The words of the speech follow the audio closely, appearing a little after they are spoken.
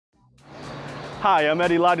Hi, I'm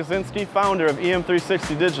Eddie Lagozinski, founder of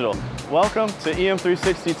EM360 Digital. Welcome to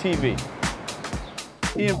EM360TV.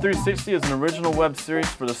 EM360 is an original web series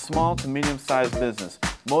for the small to medium-sized business,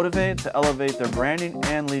 motivated to elevate their branding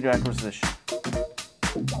and lead acquisition.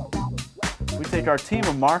 We take our team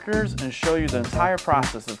of marketers and show you the entire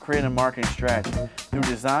process of creating a marketing strategy through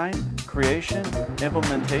design, creation,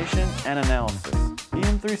 implementation, and analysis.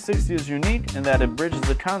 EM360 is unique in that it bridges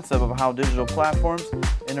the concept of how digital platforms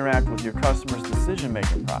interact with your customers'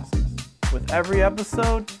 decision-making process. With every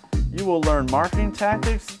episode, you will learn marketing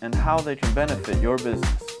tactics and how they can benefit your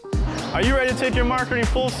business. Are you ready to take your marketing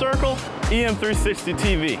full circle? EM360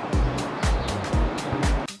 TV.